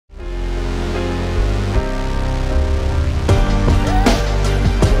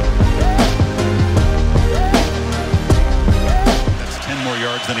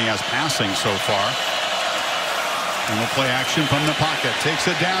passing so far. And we'll play action from the pocket. Takes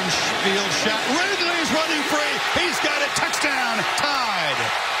a downfield shot. Ridley's running free. He's got it. Touchdown. Tied.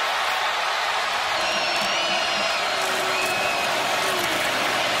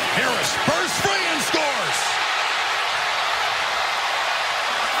 Harris bursts free and scores.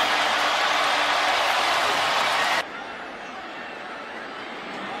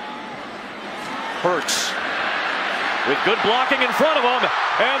 Hurts with good blocking in front of him,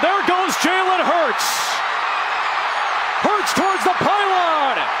 and there goes Jalen Hurts. Hurts towards the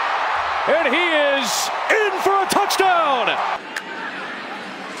pylon, and he is in for a touchdown.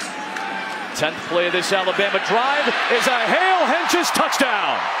 10th play of this Alabama drive is a Hale Henches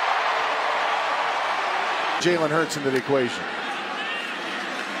touchdown. Jalen Hurts into the equation.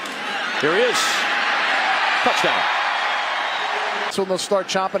 Here he is. Touchdown. So they'll start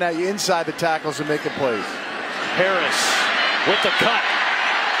chomping at you inside the tackles and making plays. Harris with the cut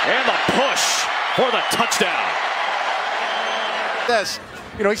and the push for the touchdown. Yes,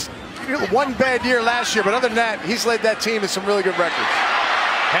 you know, he's one bad year last year, but other than that, he's led that team in some really good records.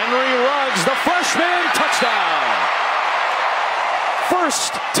 Henry Ruggs, the freshman, touchdown.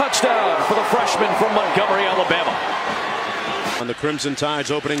 First touchdown for the freshman from Montgomery, Alabama. On the Crimson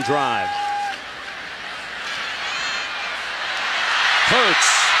Tide's opening drive.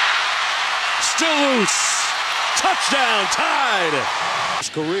 Hurts. Still loose. Touchdown, Tide. His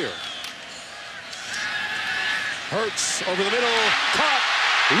career. Hurts over the middle. Caught.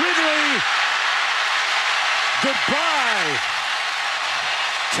 Ridley. Goodbye.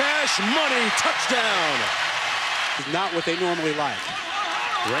 Cash money. Touchdown. Not what they normally like.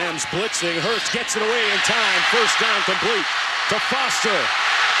 Rams blitzing. Hurts gets it away in time. First down complete to Foster.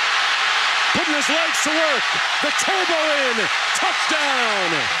 Putting his legs to work. The turbo in.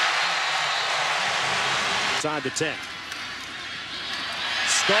 Touchdown. Inside the 10.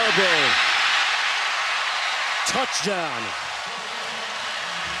 Scarborough. Touchdown.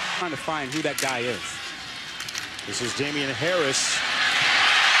 Trying to find who that guy is. This is Damian Harris.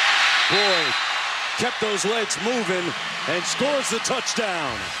 Boy, kept those legs moving and scores the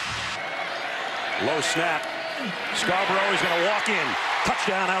touchdown. Low snap. Scarborough is going to walk in.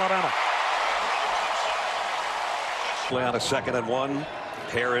 Touchdown, Alabama. Play on a 2nd and 1.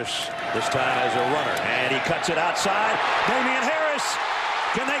 Harris this time as a runner, and he cuts it outside. Damian Harris,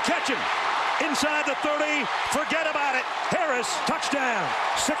 can they catch him? Inside the 30, forget about it. Harris, touchdown,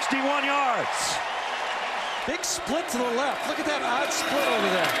 61 yards. Big split to the left. Look at that odd split over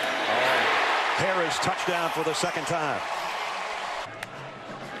there. Harris, touchdown for the 2nd time.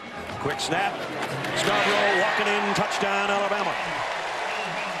 Quick snap. Scarborough walking in, touchdown, Alabama.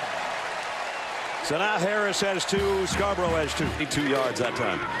 So now Harris has 2, Scarborough has 2. 2 yards that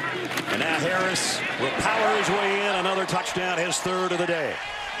time. And now Harris will power his way in, another touchdown, his 3rd of the day.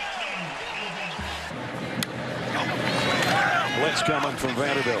 Blitz coming from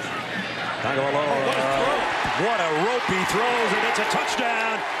Vanderbilt. What a rope he throws, and it's a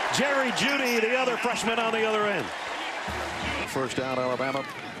touchdown. Jerry Jeudy, the other freshman on the other end. First down, Alabama.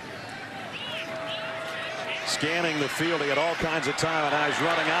 Scanning the field, he had all kinds of time, and now he's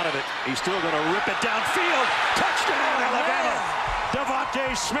running out of it. He's still going to rip it downfield. Touchdown, Alabama.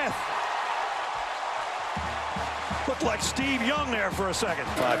 Devontae Smith. Looked like Steve Young there for a second.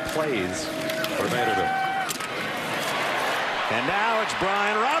 5 plays for Vanderbilt. And now it's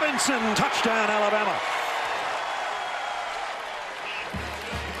Brian Robinson. Touchdown, Alabama.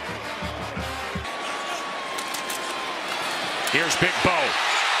 Here's Big Bo.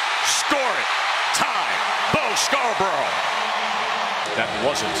 Score it. Tie. Bo Scarborough. That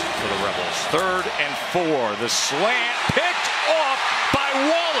wasn't for the Rebels. 3rd and 4. The slant picked off by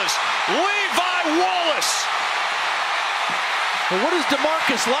Wallace. Levi Wallace. Well, what is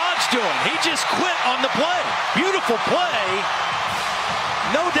DeMarcus Lodge doing? He just quit on the play. Beautiful play.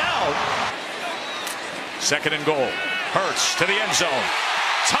 No doubt. 2nd and goal. Hurts to the end zone.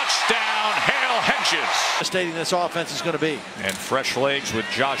 Touchdown, Hale Henches. Devastating this offense is going to be. And fresh legs with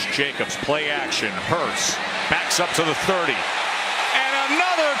Josh Jacobs. Play action. Hurts backs up to the 30. And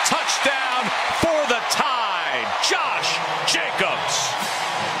another touchdown for the Tide. Josh Jacobs.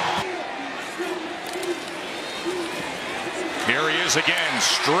 Here he is again,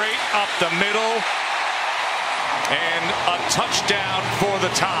 straight up the middle. And a touchdown for the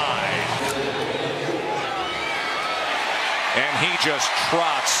Tide. And he just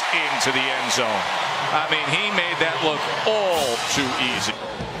trots into the end zone. I mean, he made that look all too easy.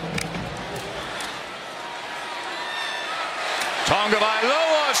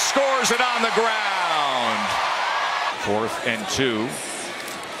 Tagovailoa scores it on the ground. 4th and 2.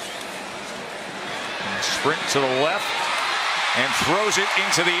 And sprint to the left. and throws it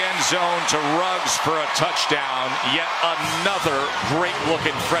into the end zone to Ruggs for a touchdown. Yet another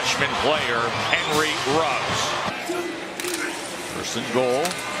great-looking freshman player, Henry Ruggs. First and goal.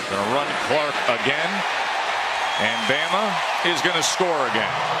 Going to run Clark again. And Bama is going to score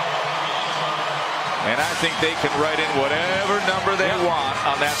again. And I think they can write in whatever number they want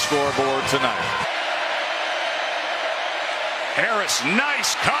on that scoreboard tonight. Harris,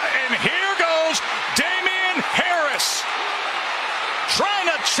 nice cut, and here goes Damian Harris.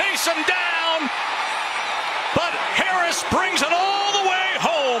 Trying to chase him down, but Harris brings it all the way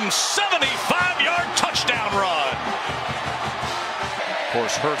home. 75-yard touchdown run. Of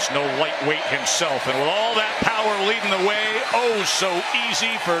course, Hurts no lightweight himself, and with all that power leading the way, oh so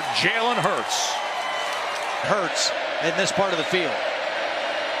easy for Jalen Hurts. Hurts in this part of the field.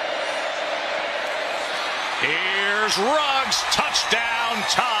 Here's Ruggs, touchdown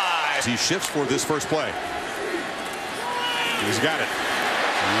tie. He shifts for this first play. He's got it.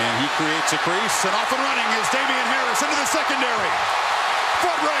 And he creates a crease, and off and running is Damian Harris into the secondary.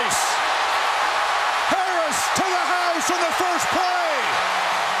 Foot race. Harris to the house on the first play.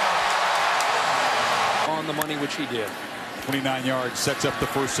 On the money, which he did. 29 yards sets up the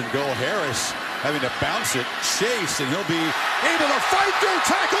first and goal. Harris having to bounce it, chase, and he'll be able to fight through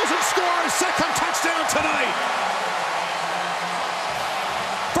tackles and score a second touchdown tonight.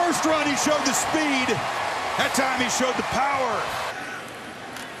 First run, he showed the speed. That time he showed the power.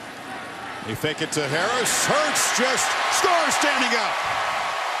 They fake it to Harris. Hurts just scores standing up.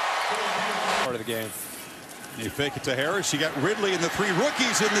 Part of the game. They fake it to Harris. You got Ridley and the three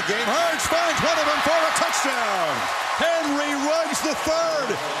rookies in the game. Hurts finds one of them for a touchdown. Henry Ruggs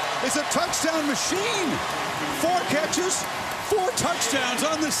III is a touchdown machine. 4 catches, 4 touchdowns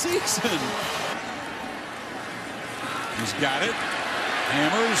on the season. He's got it.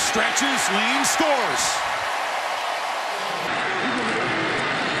 Hammers, stretches, leans, scores.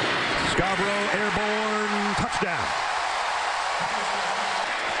 Scarborough airborne touchdown.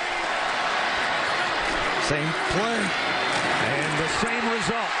 Same play. And the same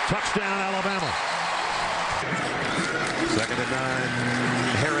result. Touchdown, Alabama. 2nd and 9.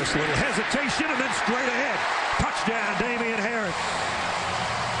 Harris, little hesitation, and then straight ahead. Touchdown, Damian Harris.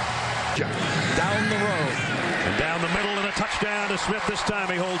 Down the road. And down the middle, and a touchdown to Smith. This time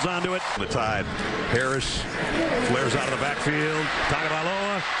he holds on to it. The Tide. Harris flares out of the backfield.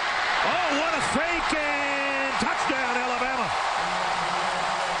 Tagovailoa. Oh, what a fake, and touchdown, Alabama.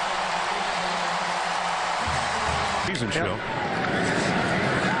 Season show.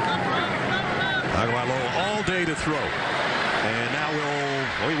 Tagovailoa all day to throw. And now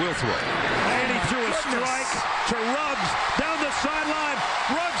he will throw. And he threw a strike to Ruggs down the sideline.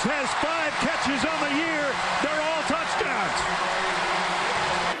 Ruggs has 5 catches on the year. They're all touchdowns.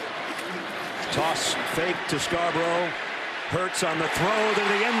 Toss fake to Scarborough. Hurts on the throw to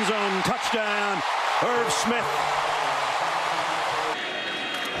the end zone. Touchdown, Irv Smith.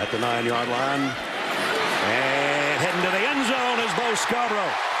 At the 9-yard line. And heading to the end zone is Bo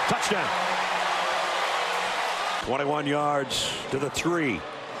Scarborough. Touchdown. 21 yards to the 3.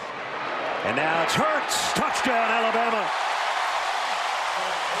 And now it's Hurts. Touchdown, Alabama.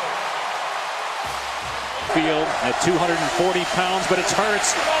 Field at 240 pounds, but it's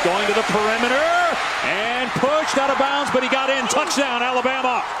Hurts going to the perimeter and pushed out of bounds, but he got in. Touchdown,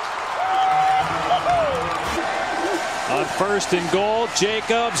 Alabama. On 1st and goal,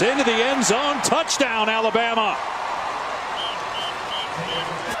 Jacobs into the end zone. Touchdown, Alabama.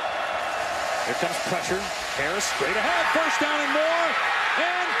 Here comes pressure. Harris straight ahead. 1st down and more.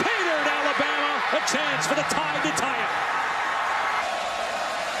 And Petered, Alabama. A chance for the Tide to tie it.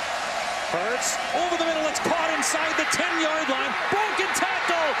 Hurts over the middle. It's caught inside the 10-yard line. Broken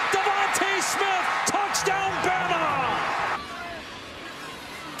tackle. Devontae Smith. Touchdown, Bama.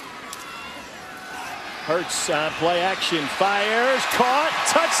 Hurts play action. Fires. Caught.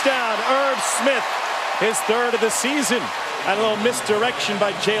 Touchdown. Irv Smith. His 3rd of the season. And a little misdirection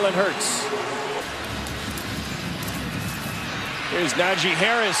by Jalen Hurts. Here's Najee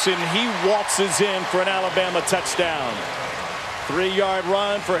Harris, and he waltzes in for an Alabama touchdown. 3-yard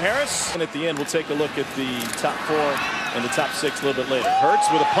run for Harris. And at the end, we'll take a look at the top 4 and the top 6 a little bit later.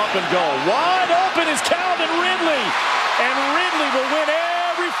 Hurts with a pump and go. Wide open is Calvin Ridley. And Ridley will win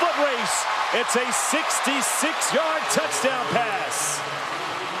every foot race. It's a 66-yard touchdown pass.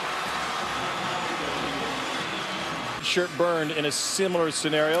 Shirt burned in a similar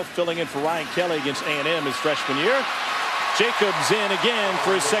scenario, filling in for Ryan Kelly against A&M his freshman year. Jacobs in again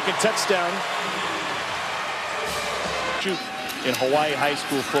for his 2nd touchdown. In Hawaii high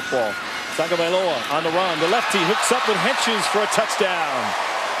school football. Tagovailoa on the run. The lefty hooks up with Henches for a touchdown.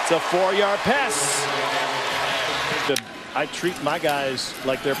 It's a 4-yard pass. The I treat my guys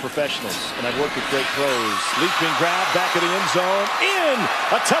like they're professionals, and I've worked with great pros. Leaping grab, back of the end zone, in!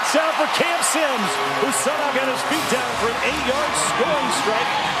 A touchdown for Cam Sims, who somehow got his feet down for an 8-yard scoring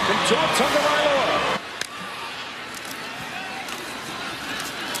strike from Tua Tagovailoa.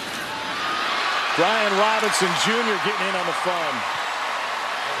 Brian Robinson Jr. getting in on the fun.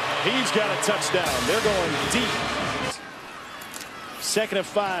 He's got a touchdown. They're going deep. 2nd and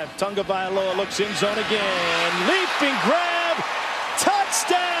 5. Tagovailoa looks in zone again. Leaping grab.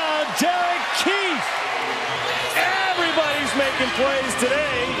 Touchdown, Derek Keith. Everybody's making plays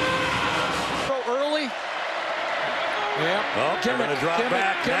today. Go early. Yep. Oh, they're going to drop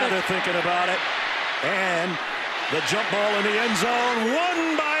back. Now they're thinking about it. And the jump ball in the end zone.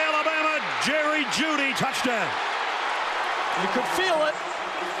 Won by Alabama. Jerry Jeudy. Touchdown. You could feel it.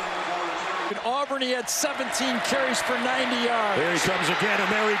 In Auburn, he had 17 carries for 90 yards. There he comes again, and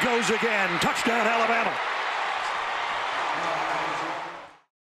there he goes again. Touchdown, Alabama.